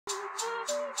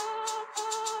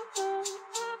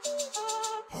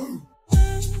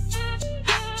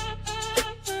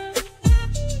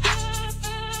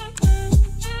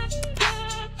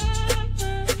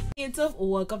YouTube,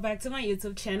 welcome back to my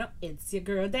YouTube channel. It's your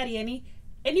girl Darieny,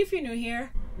 and if you're new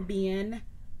here, bienvenidos.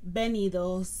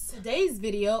 Today's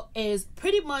video is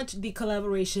pretty much the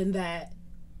collaboration that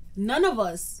none of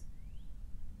us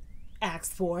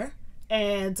asked for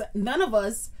and none of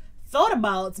us thought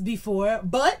about before,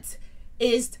 but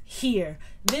is here.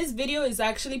 This video is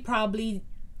actually probably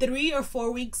 3 or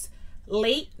 4 weeks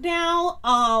late now.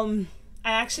 I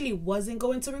actually wasn't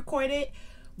going to record it,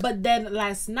 but then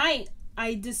last night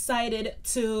I decided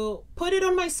to put it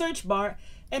on my search bar,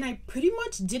 and I pretty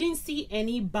much didn't see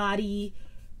anybody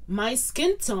my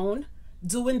skin tone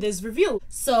doing this review.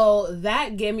 So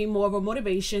that gave me more of a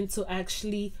motivation to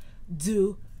actually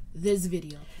do this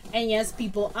video. And yes,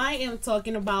 people, I am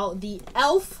talking about the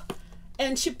E.L.F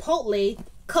and Chipotle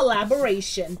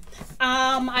collaboration.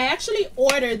 I actually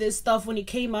ordered this stuff when it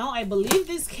came out. I believe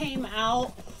this came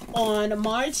out on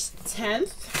March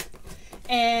 10th,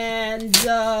 and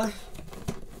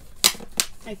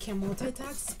I can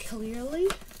multitask clearly.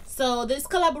 So this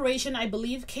collaboration, I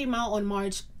believe, came out on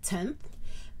March 10th,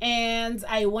 and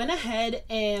I went ahead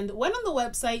and went on the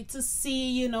website to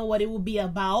see, you know, what it would be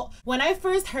about. When I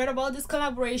first heard about this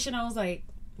collaboration, I was like,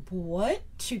 what?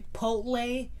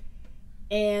 Chipotle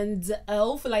and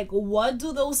E.L.F, like, what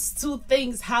do those two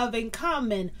things have in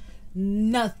common?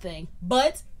 Nothing.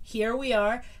 But here we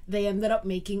are. They ended up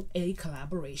making a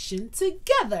collaboration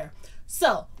together.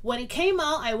 So when it came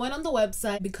out, I went on the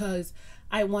website because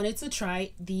I wanted to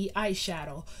try the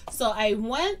eyeshadow. So I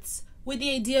went with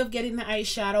the idea of getting the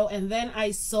eyeshadow, and then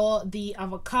I saw the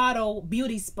avocado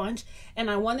beauty sponge and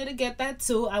I wanted to get that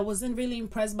too. I wasn't really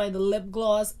impressed by the lip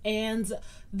gloss and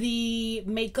the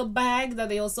makeup bag that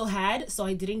they also had, so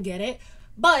I didn't get it.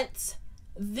 But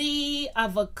the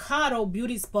avocado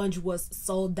beauty sponge was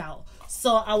sold out,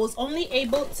 so I was only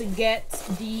able to get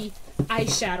the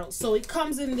eyeshadow. So it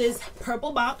comes in this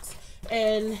purple box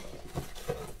and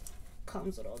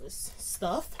comes with all this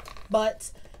stuff,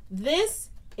 but this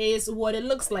is what it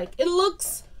looks like. It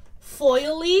looks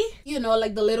foily, you know,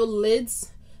 like the little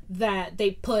lids that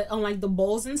they put on like the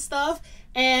bowls and stuff.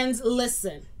 And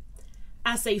listen,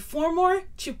 as a former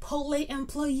Chipotle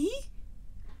employee,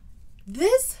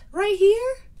 this right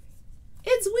here,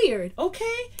 it's weird,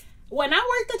 okay? When I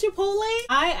worked at Chipotle,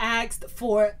 I asked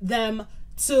for them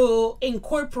to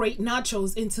incorporate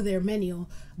nachos into their menu,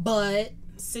 but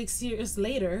 6 years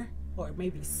later, or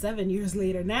maybe 7 years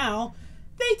later now,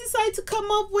 they decide to come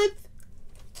up with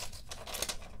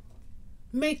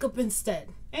makeup instead.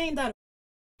 Ain't that?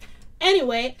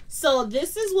 Anyway, so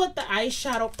this is what the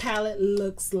eyeshadow palette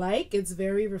looks like. It's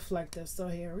very reflective. So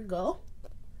here we go.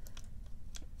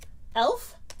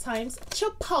 E.L.F times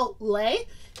Chipotle.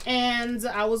 And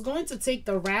I was going to take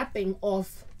the wrapping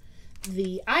off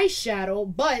the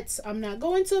eyeshadow, but I'm not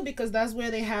going to because that's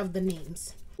where they have the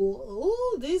names.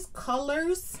 Ooh, these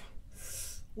colors.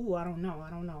 Ooh, I don't know.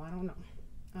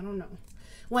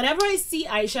 Whenever I see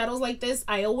eyeshadows like this,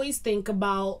 I always think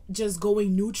about just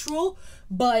going neutral,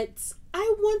 but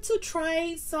I want to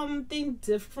try something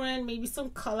different, maybe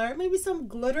some color, maybe some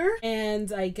glitter,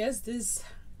 and I guess this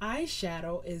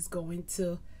eyeshadow is going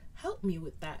to help me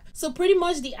with that. So pretty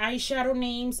much the eyeshadow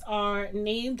names are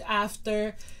named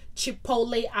after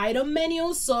Chipotle item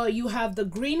menus. So you have the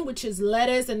green, which is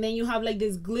lettuce, and then you have like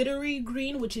this glittery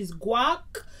green, which is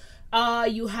guac.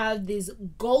 You have this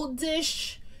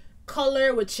goldish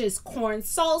color, which is corn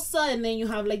salsa, and then you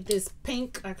have like this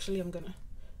pink. Actually, I'm gonna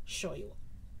show you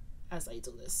as I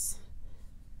do this.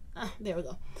 There we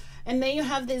go. And then you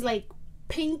have this like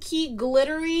pinky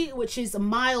glittery, which is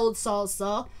mild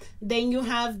salsa. Then you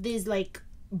have this like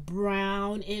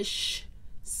brownish,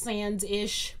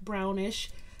 sandish, brownish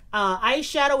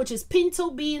eyeshadow, which is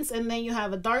pinto beans, and then you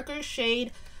have a darker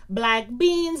shade black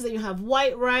beans. Then you have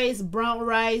white rice, brown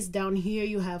rice. Down here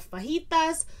you have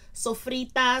fajitas,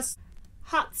 sofritas,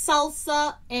 hot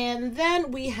salsa, and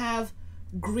then we have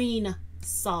green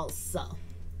salsa.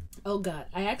 Oh god,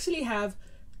 I actually have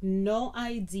no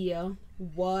idea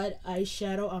what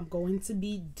eyeshadow I'm going to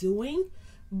be doing,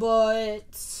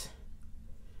 but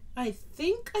I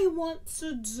think I want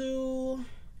to do,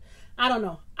 I don't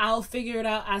know, I'll figure it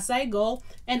out as I go.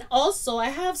 And also I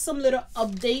have some little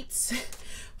updates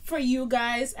for you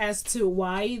guys as to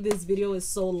why this video is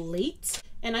so late.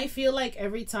 And I feel like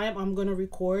every time I'm gonna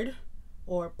record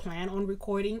or plan on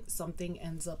recording, something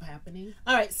ends up happening.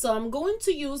 All right, so I'm going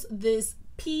to use this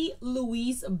P.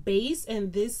 Louise base,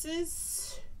 and this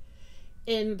is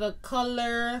in the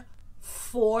color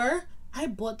 4. I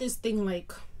bought this thing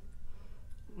like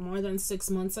more than 6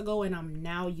 months ago, and I'm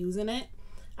now using it.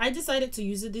 I decided to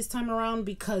use it this time around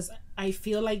because I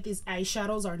feel like these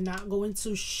eyeshadows are not going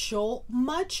to show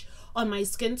much on my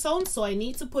skin tone, so I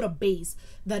need to put a base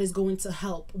that is going to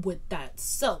help with that.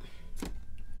 So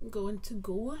I'm going to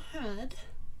go ahead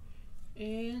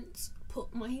and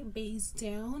put my base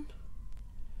down.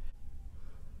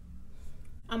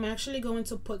 I'm actually going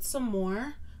to put some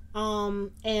more,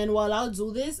 and while I'll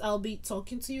do this, I'll be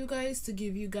talking to you guys to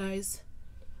give you guys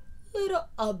a little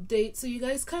update so you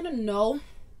guys kind of know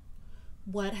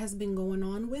what has been going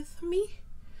on with me.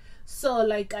 So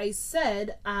like I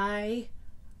said, I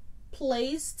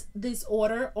placed this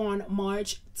order on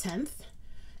March 10th,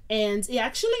 and it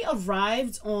actually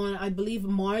arrived on, I believe,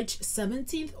 March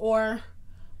 17th or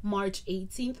March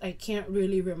 18th. I can't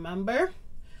really remember,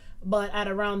 but at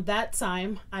around that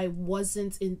time I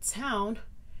wasn't in town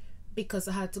because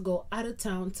I had to go out of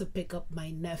town to pick up my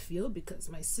nephew because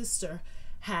my sister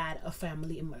had a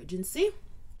family emergency.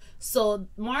 So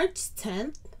March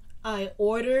 10th I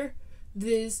ordered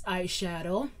this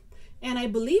eyeshadow, and I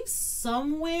believe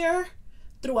somewhere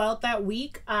throughout that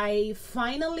week I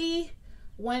finally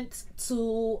went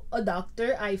to a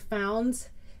doctor. I found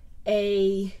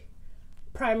a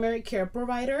primary care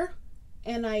provider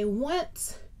and I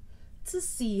went to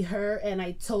see her, and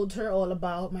I told her all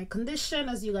about my condition.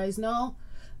 As you guys know,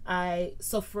 I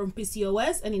suffer from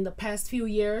PCOS, and in the past few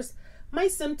years my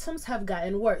symptoms have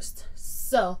gotten worse.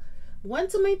 So went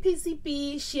to my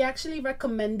PCP. She actually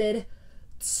recommended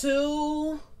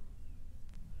 2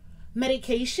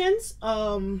 medications.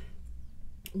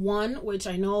 One, which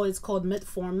I know is called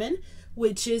metformin,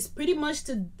 which is pretty much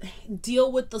to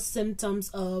deal with the symptoms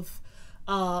of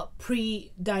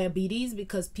pre-diabetes,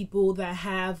 because people that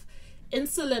have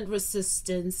insulin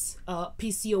resistance,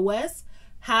 PCOS,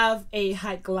 have a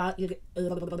high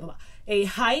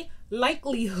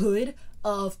likelihood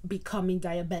of becoming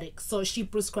diabetic. So she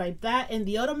prescribed that, and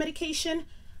the other medication,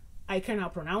 I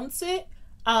cannot pronounce it,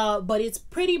 but it's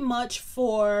pretty much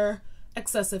for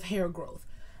excessive hair growth.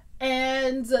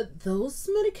 And those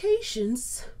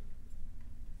medications,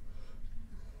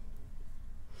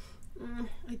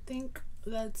 I think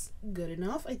that's good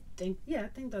enough. I think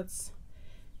that's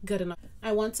good enough.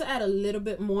 I want to add a little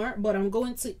bit more, but I'm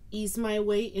going to ease my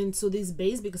way into this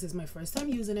base because it's my first time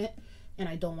using it and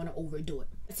I don't want to overdo it.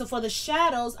 So for the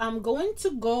shadows, I'm going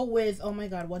to go with, oh my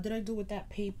god, what did I do with that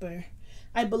paper?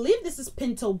 I believe this is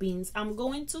pinto beans. I'm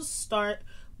going to start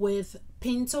with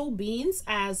pinto beans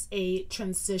as a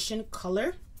transition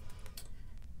color,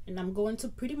 and I'm going to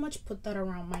pretty much put that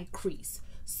around my crease.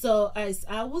 So as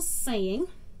I was saying,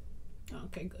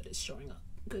 okay, good, it's showing up.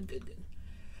 Good.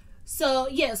 So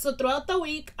yeah, so throughout the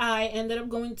week I ended up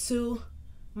going to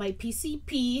my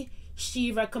PCP.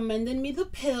 She recommended me the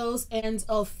pills, and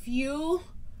a few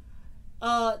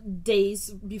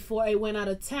days before I went out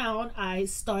of town I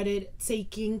started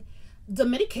taking the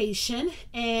medication,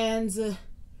 and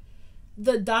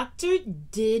the doctor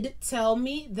did tell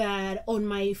me that on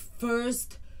my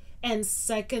first and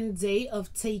second day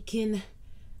of taking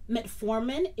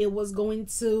metformin, it was going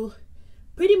to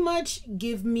pretty much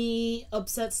give me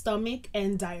upset stomach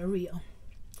and diarrhea.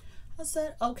 I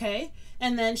said, okay.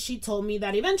 And then she told me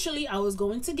that eventually I was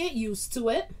going to get used to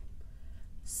it.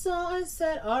 So I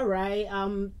said, all right,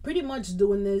 I'm pretty much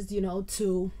doing this, you know,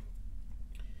 to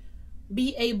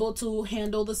be able to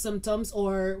handle the symptoms,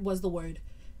 or what's the word?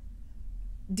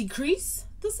 Decrease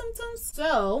the symptoms.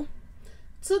 So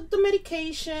took the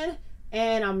medication,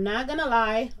 and I'm not gonna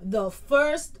lie, the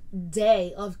first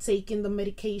day of taking the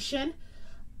medication,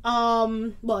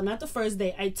 well, not the first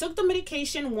day, I took the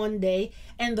medication one day,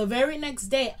 and the very next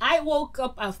day I woke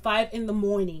up at 5 in the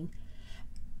morning,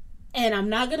 and I'm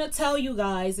not gonna tell you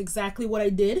guys exactly what I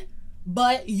did,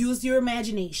 but use your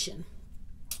imagination.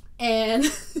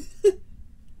 And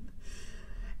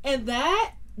and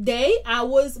that day I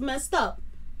was messed up.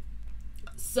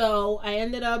 So I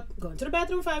ended up going to the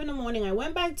bathroom at 5 in the morning. I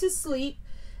went back to sleep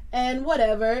and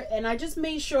whatever. And I just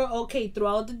made sure, okay,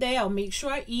 throughout the day, I'll make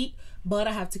sure I eat, but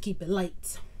I have to keep it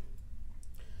light.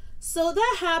 So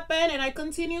that happened, and I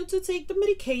continued to take the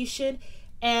medication.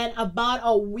 And about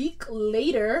a week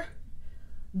later,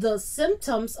 the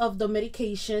symptoms of the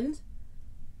medication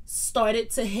started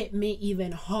to hit me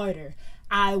even harder.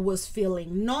 I was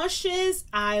feeling nauseous.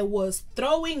 I was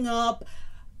throwing up.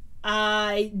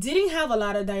 I didn't have a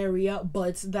lot of diarrhea,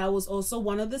 but that was also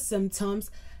one of the symptoms.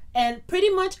 And pretty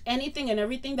much anything and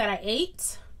everything that I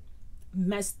ate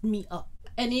messed me up.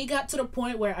 And it got to the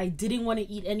point where I didn't want to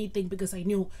eat anything because I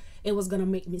knew it was going to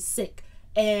make me sick.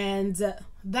 And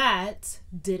that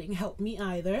didn't help me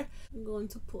either. I'm going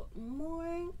to put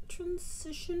more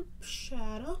transition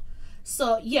shadow.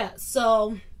 So yeah,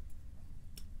 so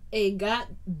it got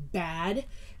bad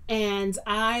and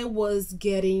I was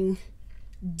getting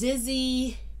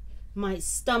dizzy, my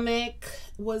stomach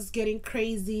was getting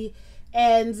crazy,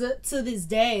 and to this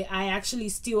day I actually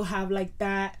still have like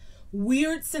that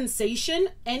weird sensation.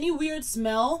 Any weird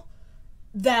smell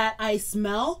that I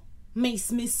smell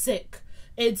makes me sick.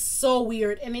 It's so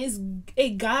weird, and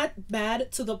it got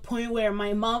bad to the point where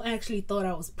my mom actually thought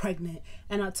I was pregnant,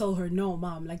 and I told her, no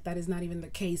mom, like that is not even the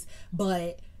case.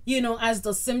 But you know, as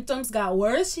the symptoms got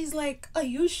worse, she's like, are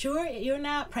you sure you're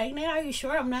not pregnant? Are you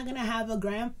sure I'm not gonna have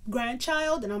a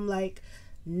grandchild? And I'm like,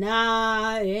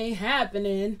 nah, it ain't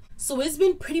happening. So it's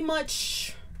been pretty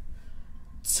much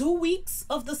 2 weeks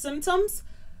of the symptoms,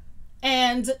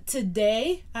 and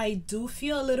today I do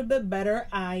feel a little bit better.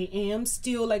 I am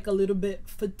still like a little bit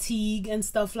fatigued and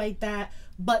stuff like that,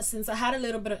 but since I had a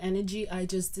little bit of energy, I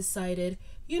just decided,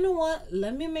 you know what,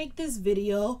 let me make this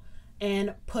video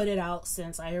and put it out,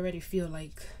 since I already feel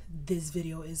like this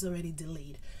video is already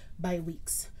delayed by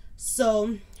weeks.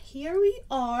 So here we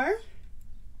are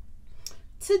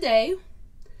today,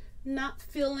 not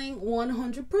feeling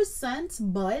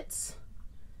 100%, but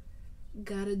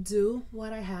gotta do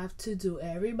what I have to do.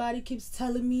 Everybody keeps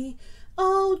telling me,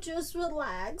 oh, just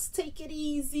relax, take it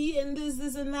easy, and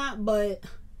this and that, but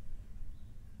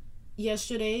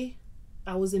yesterday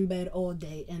I was in bed all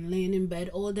day, and laying in bed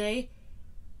all day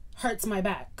hurts my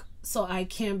back, so I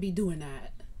can't be doing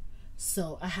that.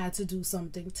 So I had to do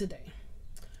something today.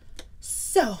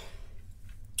 So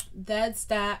that's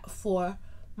that for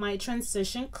my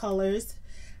transition colors.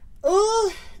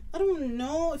 Oh, I don't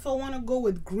know if I want to go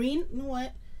with green. You know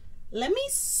what, let me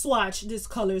swatch these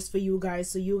colors for you guys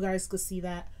so you guys could see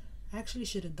that. I actually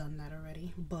should have done that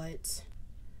already, but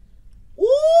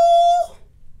ooh,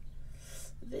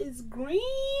 this green.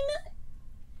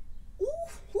 Ooh,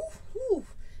 ooh, ooh.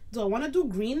 Do I want to do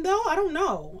green though? I don't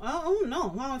know. I don't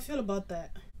know how I feel about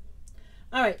that.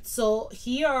 All right, so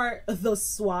here are the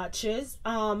swatches.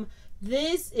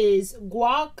 This is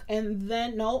guac, and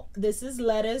then no, this is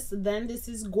lettuce, then this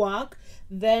is guac,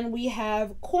 then we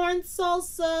have corn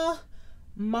salsa,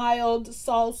 mild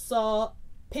salsa,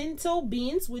 pinto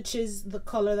beans, which is the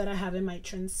color that I have in my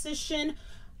transition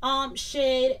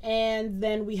shade, and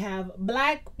then we have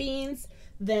black beans,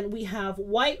 then we have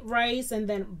white rice, and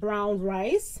then brown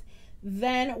rice,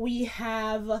 then we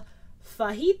have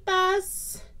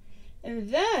fajitas, and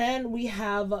then we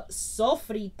have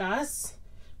sofritas,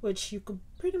 which you could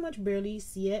pretty much barely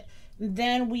see it.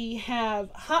 Then we have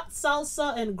hot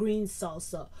salsa and green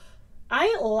salsa.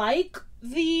 I like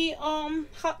the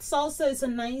hot salsa. It's a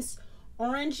nice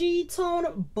orangey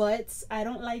tone, but I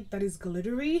don't like that it's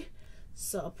glittery,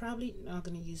 so I'm probably not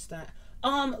gonna use that.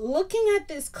 Looking at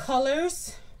these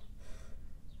colors,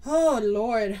 oh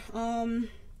Lord, I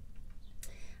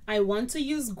want to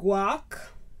use guac.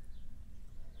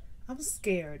 I'm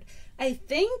scared. I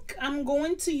think I'm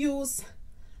going to use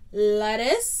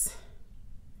lettuce,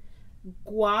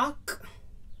 guac,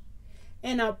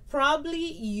 and I'll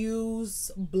probably use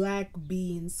black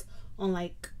beans on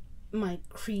like my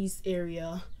crease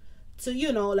area to,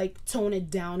 you know, like tone it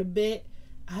down a bit.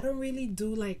 I don't really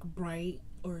do like bright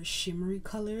or shimmery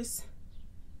colors,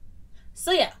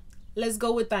 so yeah, let's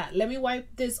go with that. Let me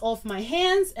wipe this off my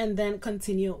hands and then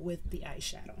continue with the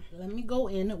eyeshadow. Let me go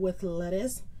in with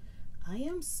lettuce. I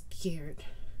am scared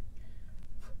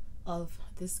of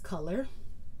this color.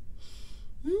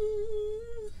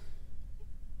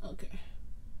 Okay,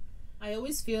 I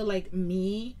always feel like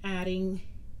me adding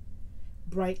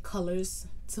bright colors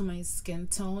to my skin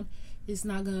tone is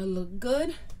not gonna look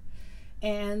good,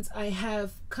 and I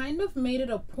have kind of made it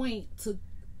a point to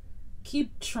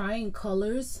keep trying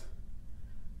colors,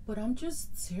 but I'm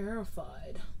just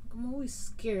terrified. I'm always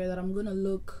scared that I'm gonna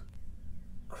look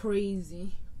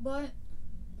crazy, but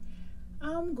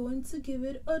I'm going to give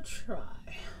it a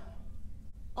try.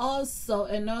 Also,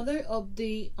 another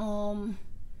update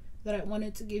that I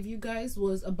wanted to give you guys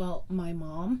was about my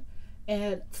mom.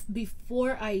 And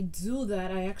before I do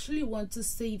that, I actually want to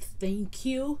say thank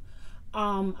you.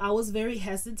 I was very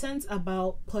hesitant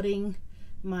about putting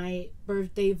my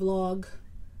birthday vlog,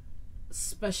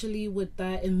 especially with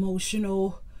that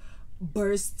emotional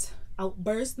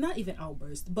outburst, not even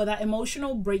outburst, but that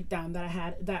emotional breakdown that I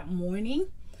had that morning.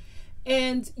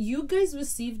 And you guys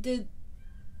received it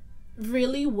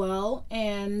really well,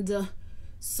 and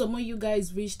some of you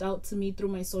guys reached out to me through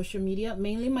my social media,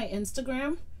 mainly my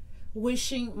Instagram,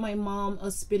 wishing my mom a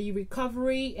speedy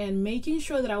recovery and making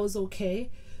sure that I was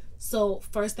okay. So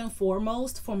first and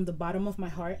foremost, from the bottom of my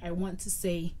heart, I want to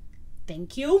say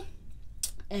thank you.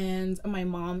 And my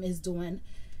mom is doing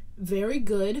very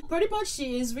good. Pretty much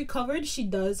she is recovered. She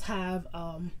does have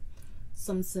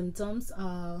some symptoms.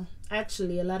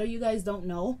 Actually, a lot of you guys don't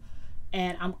know,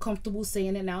 and I'm comfortable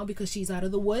saying it now because she's out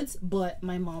of the woods, but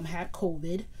my mom had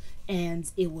COVID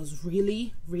and it was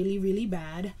really, really, really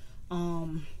bad.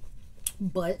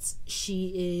 But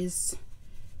she is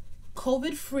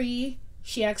COVID free.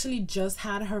 She actually just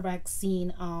had her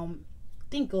vaccine, I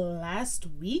think last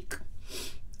week.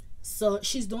 So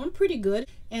she's doing pretty good.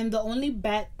 And the only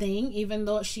bad thing, even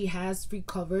though she has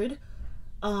recovered,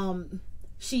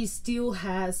 she still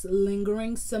has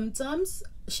lingering symptoms.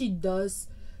 She does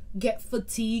get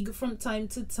fatigue from time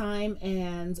to time,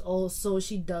 and also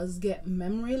she does get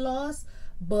memory loss,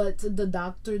 but the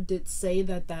doctor did say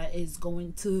that that is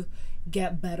going to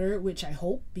get better, which I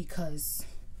hope, because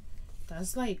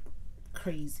that's like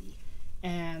crazy.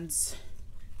 And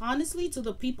honestly, to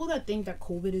the people that think that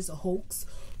COVID is a hoax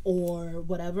or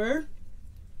whatever,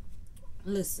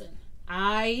 listen,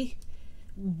 I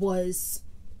was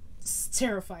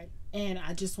terrified, and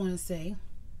I just want to say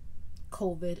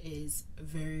COVID is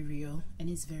very real and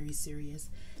it's very serious,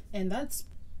 and that's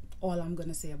all I'm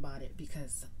gonna say about it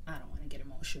because I don't want to get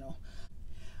emotional.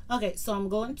 Okay, so I'm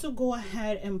going to go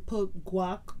ahead and put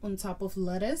guac on top of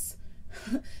lettuce.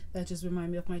 That just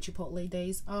reminded me of my Chipotle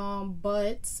days.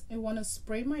 But I want to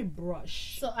spray my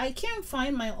brush, so I can't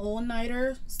find my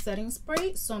all-nighter setting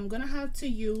spray, so I'm gonna have to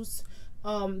use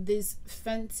this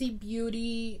Fenty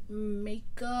Beauty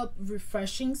makeup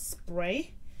refreshing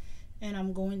spray, and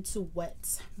I'm going to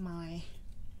wet my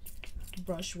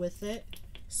brush with it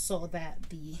so that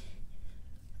the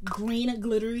green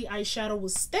glittery eyeshadow will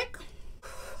stick.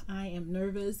 I am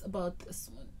nervous about this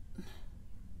one.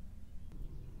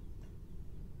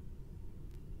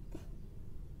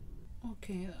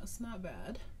 Okay, that's not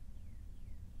bad.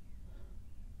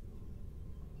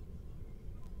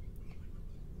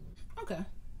 Okay, I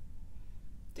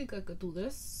think I could do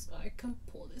this. I can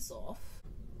pull this off.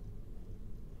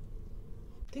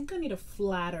 I think I need a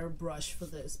flatter brush for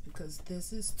this because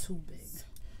this is too big.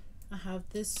 I have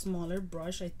this smaller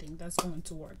brush. I think that's going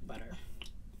to work better,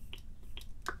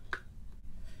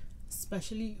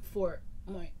 especially for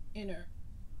my inner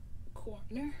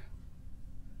corner.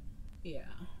 Yeah,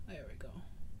 there we go.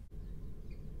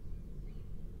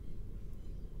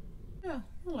 Yeah,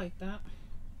 I like that.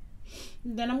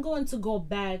 Then I'm going to go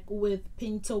back with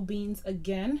pinto beans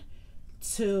again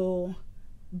to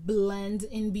blend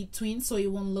in between so it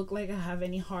won't look like I have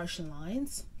any harsh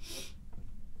lines.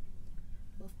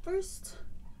 But first,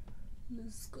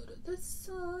 let's go to this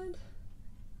side.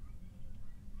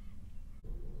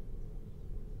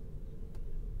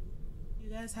 You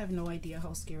guys have no idea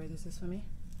how scary this is for me.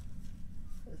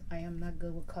 I am not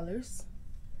good with colors,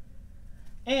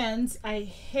 and I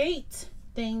hate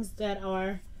things that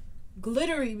are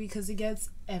glittery because it gets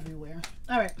everywhere.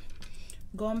 All right,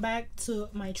 going back to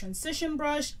my transition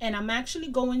brush, and I'm actually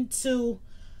going to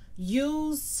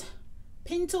use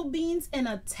pinto beans and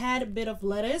a tad bit of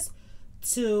lettuce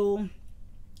to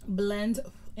blend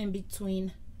in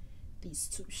between these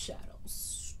two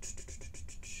shadows.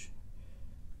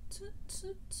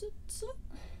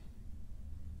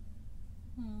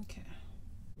 Okay.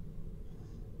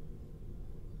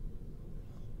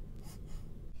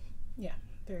 Yeah,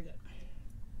 very good.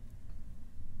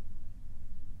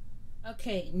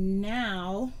 Okay,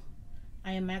 now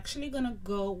I am actually gonna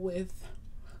go with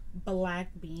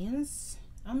black beans.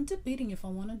 I'm debating if I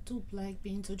want to do black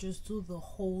beans or just do the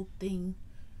whole thing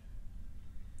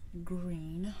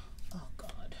green. Oh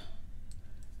god,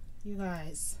 you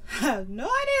guys have no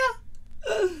idea.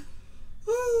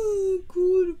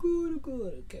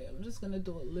 Good. Okay, I'm just gonna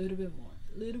do a little bit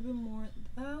more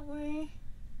that way.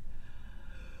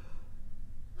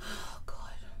 Oh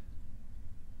god.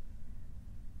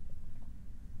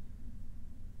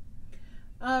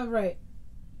 All right,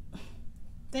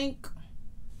 think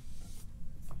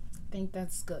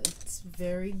that's good. It's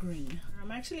very green.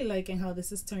 I'm actually liking how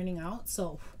this is turning out,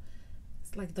 so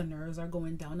it's like the nerves are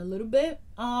going down a little bit.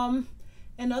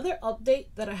 Another update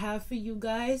that I have for you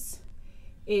guys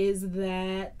is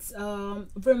that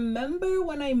remember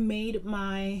when I made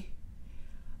my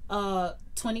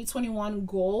 2021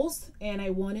 goals and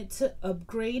I wanted to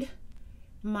upgrade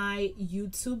my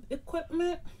YouTube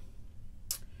equipment?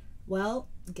 Well,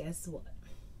 guess what?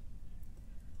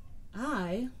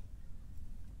 I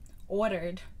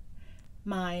ordered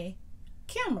my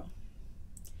camera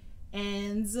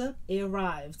and it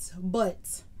arrived,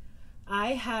 but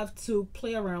I have to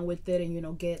play around with it and, you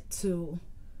know,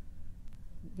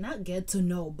 not get to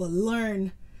know, but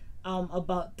learn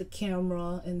about the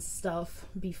camera and stuff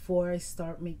before I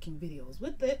start making videos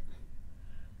with it.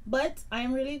 But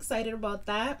I'm really excited about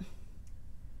that.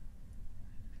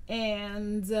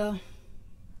 And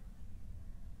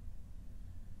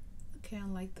Okay, I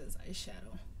like this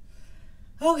eyeshadow.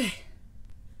 Okay.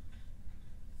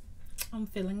 I'm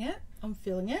feeling it. I'm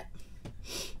feeling it.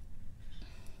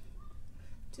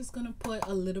 Just gonna put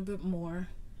a little bit more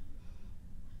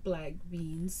black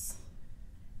beans.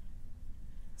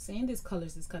 Saying these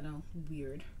colors is kind of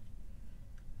weird.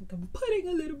 Like I'm putting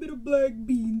a little bit of black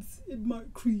beans in my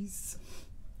crease.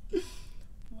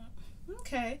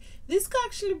 Okay, this could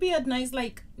actually be a nice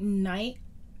like night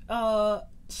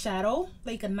shadow,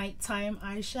 like a nighttime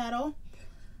eyeshadow,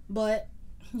 but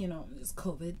you know, there's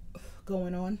COVID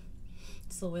going on,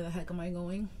 so where the heck am I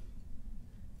going?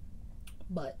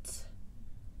 But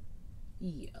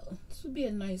yeah, this would be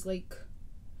a nice, like,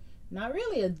 not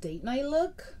really a date night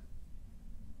look,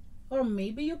 or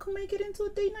maybe you can make it into a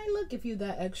date night look if you're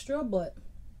that extra, but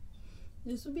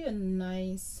this would be a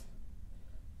nice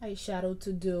eyeshadow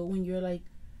to do when you're like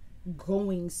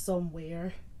going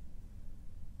somewhere,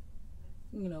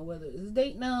 you know, whether it's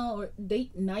date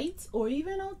night or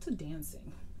even out to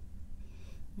dancing.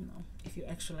 You know, if you're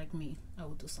extra like me, I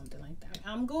would do something like that.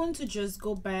 I'm going to just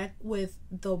go back with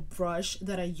the brush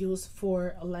that I use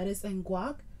for lettuce and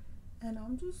guac, and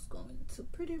I'm just going to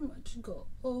pretty much go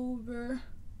over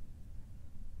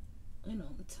and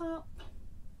on top,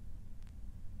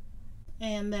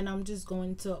 and then I'm just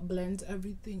going to blend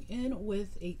everything in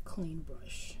with a clean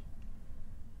brush.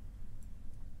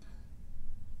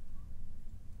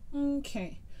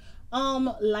 Okay,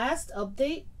 last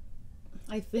update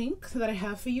I think that I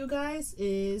have for you guys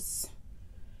is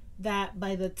that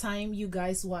by the time you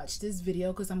guys watch this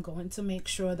video, because I'm going to make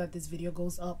sure that this video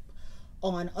goes up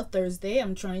on a Thursday,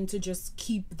 I'm trying to just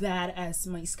keep that as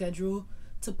my schedule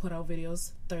to put out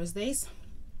videos Thursdays.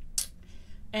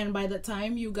 And by the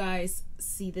time you guys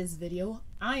see this video,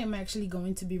 I am actually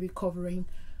going to be recovering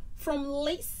from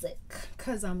Lasik,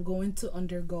 because I'm going to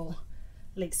undergo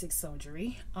Lasik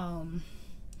surgery.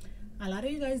 A lot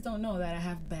of you guys don't know that I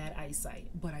have bad eyesight,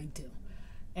 but I do,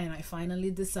 and I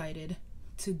finally decided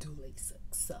to do Lasik.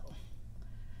 So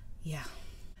yeah,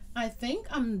 I think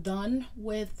I'm done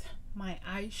with my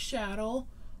eyeshadow,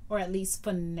 or at least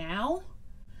for now.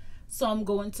 So I'm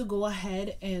going to go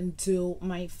ahead and do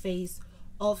my face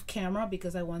off camera,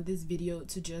 because I want this video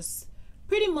to just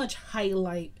pretty much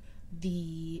highlight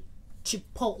the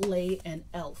Chipotle and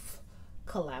E.L.F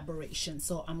collaboration.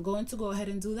 So I'm going to go ahead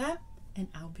and do that, and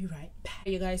I'll be right back.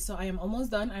 You guys, so I am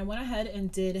almost done. I went ahead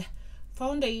and did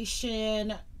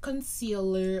foundation,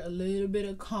 concealer, a little bit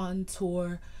of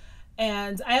contour,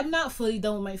 and I am not fully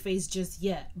done with my face just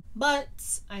yet, but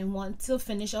I want to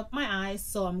finish up my eyes.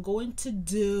 So I'm going to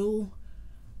do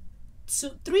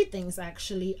three things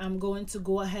actually. I'm going to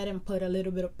go ahead and put a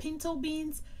little bit of pinto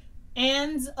beans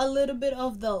and a little bit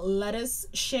of the lettuce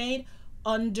shade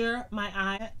under my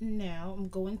eye. Now I'm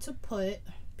going to put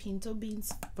pinto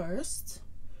beans first,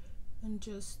 and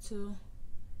just to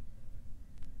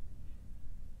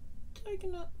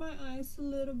tighten up my eyes a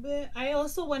little bit. I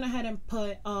also went ahead and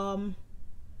put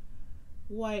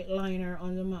white liner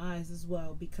under my eyes as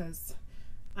well, because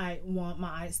I want my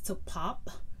eyes to pop.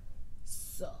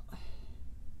 So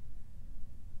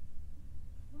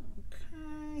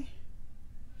okay,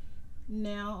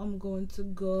 now I'm going to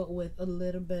go with a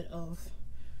little bit of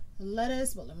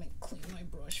lettuce, but let me clean my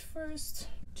brush first,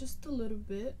 just a little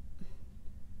bit.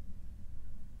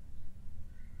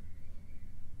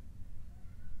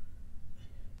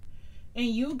 And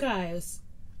you guys,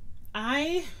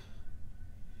 I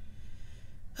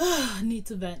need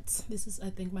to vent. This is, I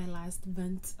think, my last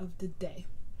vent of the day.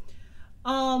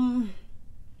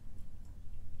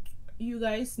 You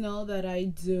guys know that I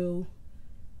do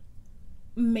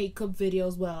makeup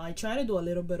videos. Well, I try to do a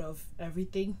little bit of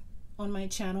everything on my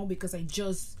channel, because I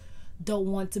just don't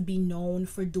want to be known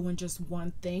for doing just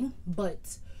one thing.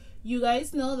 But you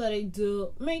guys know that I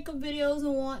do makeup videos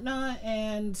and whatnot,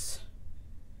 and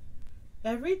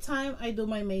every time I do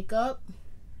my makeup,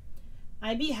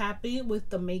 I be happy with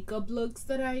the makeup looks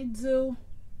that I do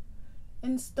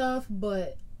and stuff.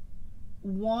 But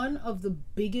one of the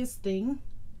biggest thing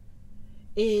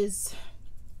is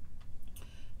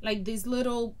like this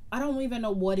little, I don't even know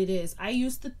what it is. I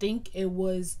used to think it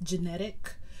was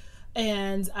genetic,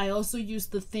 and I also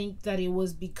used to think that it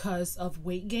was because of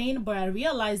weight gain, but I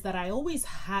realized that I always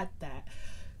had that.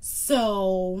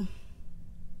 So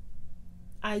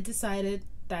I decided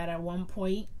that at one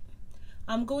point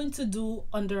I'm going to do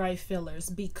under eye fillers,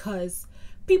 because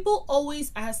people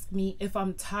always ask me if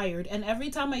I'm tired, and every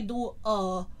time I do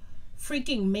a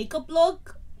freaking makeup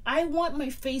look, I want my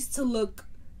face to look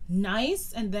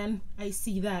nice, and then I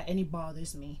see that and it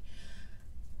bothers me.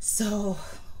 So,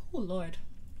 oh Lord,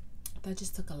 that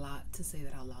just took a lot to say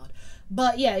that out loud.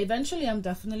 But yeah, eventually I'm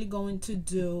definitely going to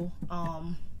do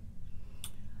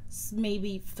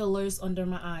maybe fillers under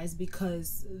my eyes,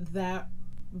 because that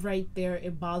right there,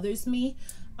 it bothers me.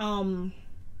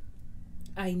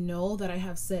 I know that I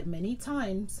have said many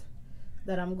times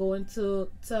that I'm going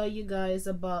to tell you guys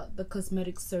about the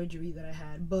cosmetic surgery that I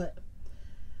had, but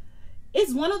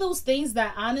it's one of those things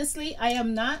that honestly I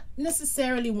am not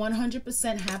necessarily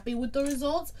 100% happy with the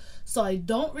results, so I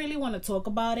don't really want to talk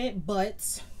about it.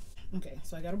 But okay,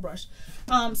 so I got a brush.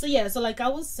 So yeah, so like I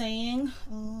was saying,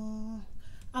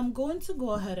 I'm going to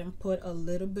go ahead and put a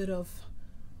little bit of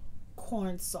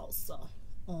corn salsa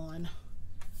on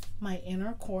my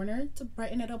inner corner to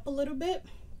brighten it up a little bit.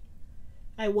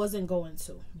 I wasn't going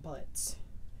to, but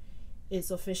it's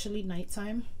officially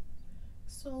nighttime,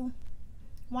 so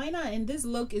why not? And this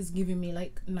look is giving me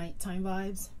like nighttime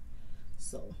vibes,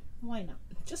 so why not?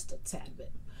 Just a tad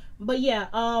bit. But yeah,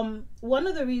 one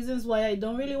of the reasons why I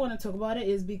don't really want to talk about it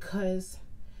is because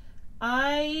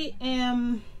I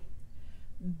am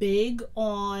big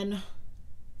on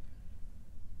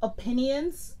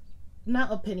opinions.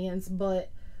 Not opinions,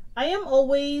 but I am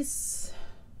always,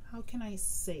 how can I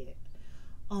say it?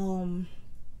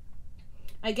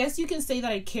 I guess you can say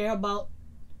that I care about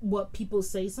what people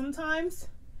say sometimes,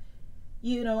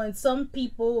 you know, and some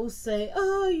people say,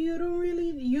 oh, you didn't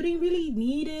really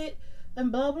need it,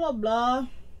 and blah blah blah.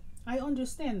 I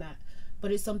understand that,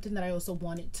 but it's something that I also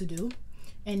wanted to do.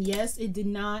 And yes, it did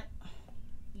not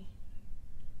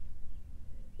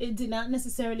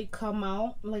necessarily come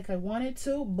out like I wanted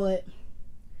to, but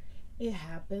it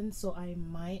happened, so I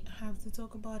might have to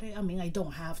talk about it. I mean, I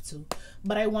don't have to,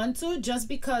 but I want to, just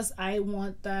because I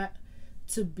want that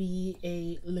to be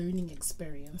a learning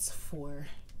experience for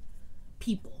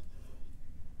people.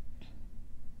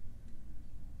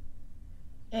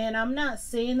 And I'm not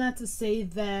saying that to say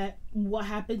that what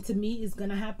happened to me is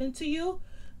gonna happen to you,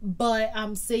 but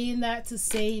I'm saying that to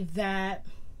say that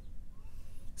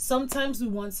sometimes we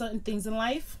want certain things in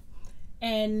life,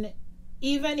 and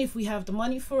even if we have the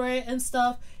money for it and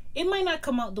stuff, it might not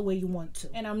come out the way you want to.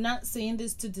 And I'm not saying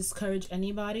this to discourage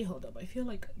anybody. Hold up, I feel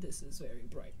like this is very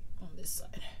bright on this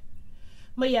side.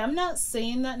 But yeah, I'm not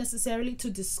saying that necessarily to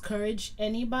discourage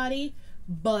anybody,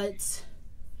 but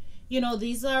you know,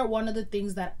 these are one of the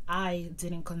things that I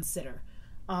didn't consider.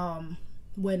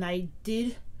 When I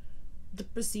did the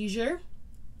procedure,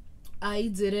 I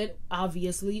did it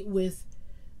obviously with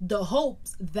the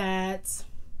hopes that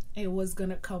it was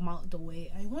gonna come out the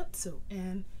way I want to,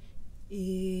 and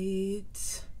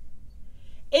it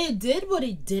did, but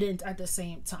it didn't at the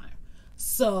same time.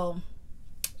 So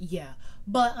yeah,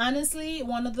 but honestly,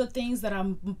 one of the things that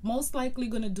I'm most likely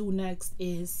gonna do next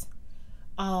is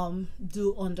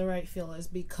do under eye fillers,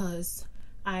 because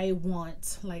I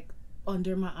want like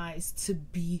under my eyes to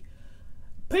be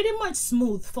pretty much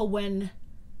smooth for when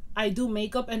I do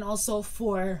makeup, and also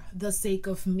for the sake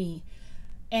of me.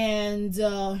 And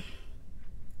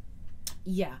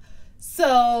yeah,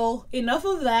 so enough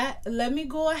of that. Let me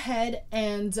go ahead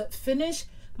and finish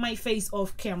my face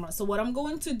off camera. So what I'm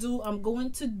going to do, I'm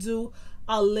going to do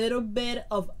a little bit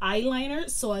of eyeliner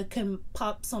so I can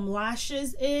pop some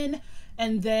lashes in,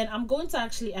 and then I'm going to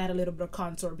actually add a little bit of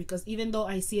contour, because even though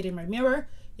I see it in my mirror,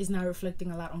 it's not reflecting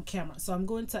a lot on camera. So I'm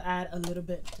going to add a little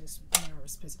bit. This mirror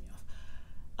is pissing me off.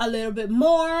 A little bit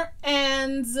more,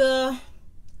 and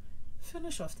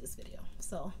finish off this video.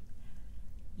 So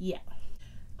yeah,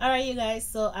 all right you guys,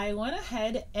 so I went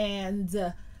ahead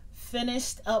and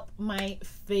finished up my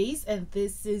face, and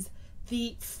this is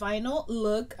the final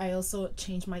look. I also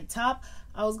changed my top.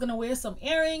 I was gonna wear some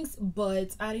earrings,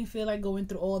 but I didn't feel like going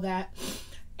through all that,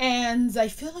 and I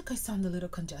feel like I sound a little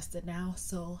congested now,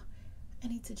 so I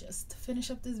need to just finish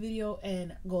up this video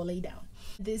and go lay down.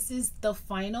 This is the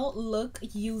final look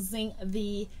using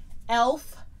the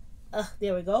E.L.F.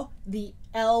 There we go, the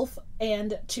E.L.F.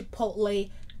 and Chipotle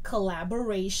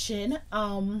collaboration.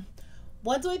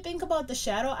 What do I think about the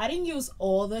shadow? I didn't use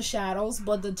all the shadows,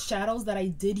 but the shadows that I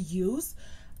did use,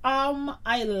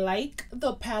 I like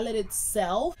the palette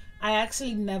itself. I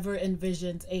actually never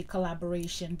envisioned a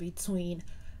collaboration between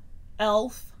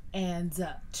E.L.F. and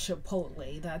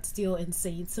Chipotle. That's still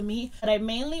insane to me. But I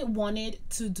mainly wanted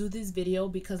to do this video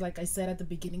because, like I said at the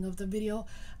beginning of the video,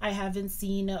 I haven't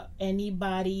seen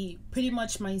anybody pretty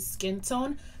much my skin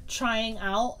tone trying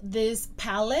out this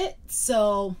palette.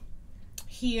 So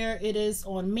here it is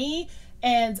on me,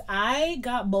 and I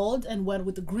got bold and went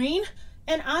with the green,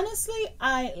 and honestly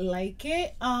I like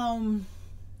it. I'm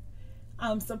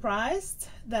surprised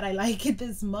that I like it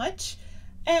this much,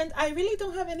 and I really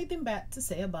don't have anything bad to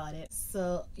say about it.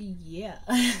 So yeah.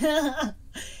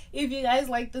 If you guys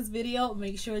like this video,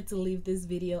 make sure to leave this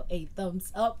video a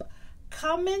thumbs up.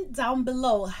 Comment down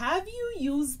below, have you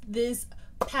used this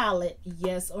palette,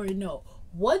 yes or no?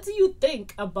 What do you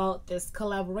think about this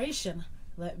collaboration?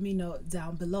 Let me know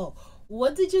down below.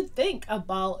 What did you think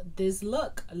about this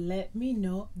look? Let me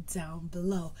know down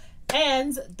below.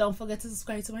 And don't forget to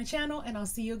subscribe to my channel, and I'll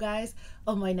see you guys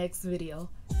on my next video.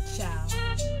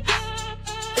 Ciao.